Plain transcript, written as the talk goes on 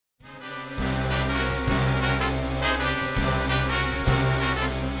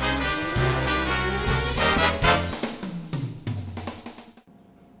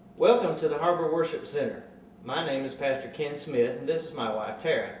Welcome to the Harbor Worship Center. My name is Pastor Ken Smith, and this is my wife,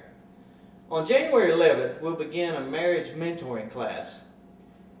 Tara. On January 11th, we'll begin a marriage mentoring class.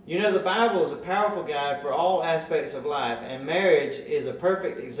 You know, the Bible is a powerful guide for all aspects of life, and marriage is a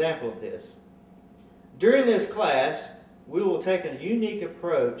perfect example of this. During this class, we will take a unique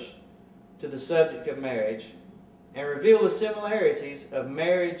approach to the subject of marriage and reveal the similarities of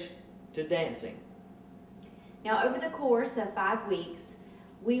marriage to dancing. Now, over the course of 5 weeks,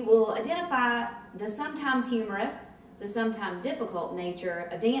 we will identify the sometimes humorous, the sometimes difficult nature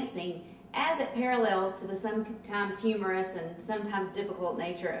of dancing as it parallels to the sometimes humorous and sometimes difficult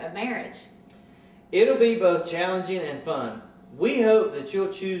nature of marriage. It'll be both challenging and fun. We hope that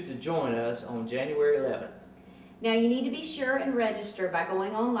you'll choose to join us on January 11th. Now, you need to be sure and register by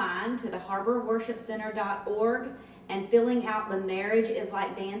going online to theharborworshipcenter.org and filling out the Marriage is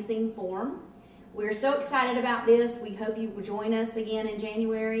Like Dancing form. We're so excited about this. We hope you will join us again in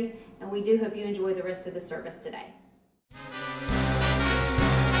January, and we do hope you enjoy the rest of the service today.